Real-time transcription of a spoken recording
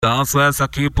Danço essa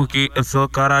aqui porque eu sou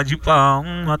cara de pau.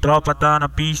 A tropa tá na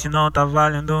pista e não tá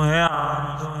valendo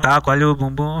real. Chacoalha o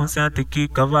bumbum, senta e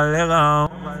quica, vai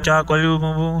legal. Chacoalha o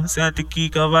bumbum, senta e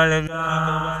quica, vai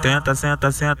legal. Senta,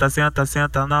 senta, senta, senta,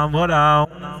 senta na moral.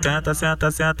 Senta, senta,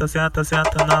 senta, senta,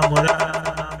 senta na moral.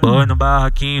 Foi no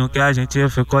barraquinho que a gente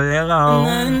ficou legal.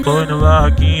 Foi no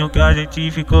barraquinho que a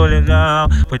gente ficou legal.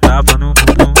 Foi tapa no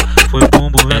bumbum, foi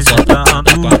bumbum vem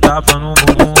sentando. Tapa no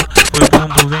bumbum, foi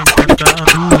bumbum vem sentando.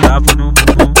 Tapa no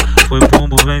bumbum, foi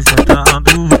bumbum vem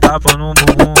sentando. Tapa no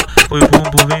bumbum, foi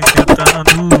bumbum vem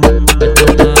sentando.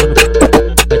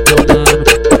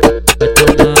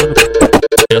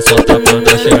 É só tapando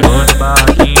a xereca. Foi no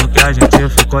barraquinho que a gente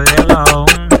ficou legal.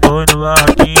 Foi no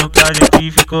barraquinho que a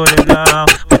gente ficou legal.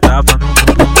 Foi tapa no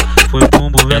bumbum, foi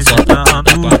bumbum vem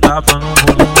sentando. Tapa no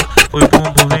bumbum, foi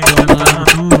bumbum vem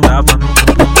sentando. Tapa no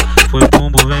bumbum, foi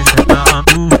bumbum vem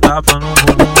sentando. Tapa no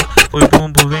bumbum, foi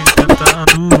bumbum vem sentando.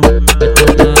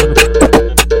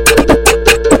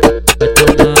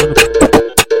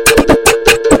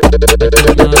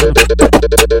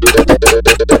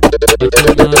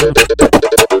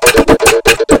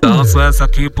 Danço essa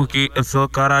aqui porque eu sou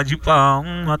cara de pau.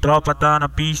 A tropa tá na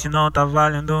pista e não tá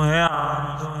valendo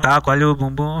real. Chacoalha o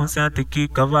bumbum, senta e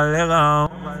quica, vai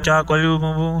legal. Chacoalha o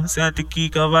bumbum, senta e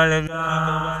quica, vai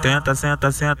legal. Senta,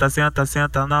 senta, senta, senta,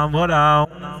 senta na moral.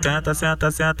 Senta,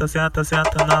 senta, senta, senta,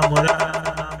 senta na moral.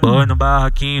 Foi no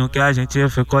barraquinho que a gente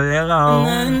ficou legal.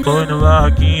 Foi no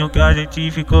barraquinho que a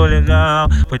gente ficou legal.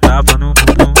 Foi tapa no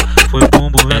bumbum, foi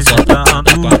bumbum vem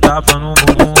sentando. Tapa no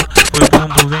bumbum, foi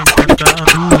bumbum vem sentando.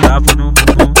 Tapa no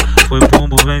bumbum, foi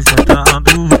bumbum vem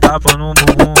sentando. Tapa no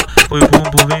bumbum, foi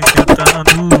bumbum vem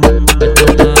sentando.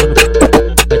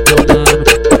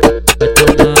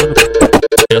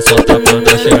 É só tapando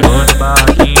a xereca. Foi no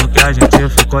barraquinho que a gente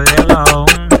ficou legal.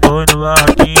 Foi no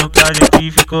barraquinho que a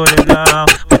gente ficou legal.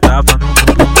 Foi tapa no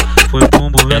bumbum, foi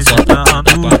bumbum vem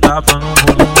sentando. Tapa no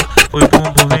bumbum, foi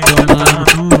bumbum vem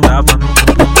sentando. Tapa no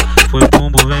bumbum, foi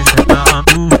bumbum vem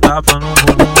sentando. Tapa no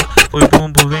bumbum, foi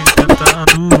bumbum vem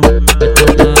sentando.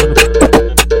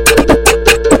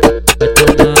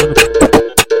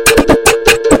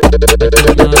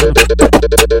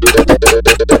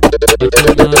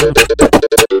 Vai tornando.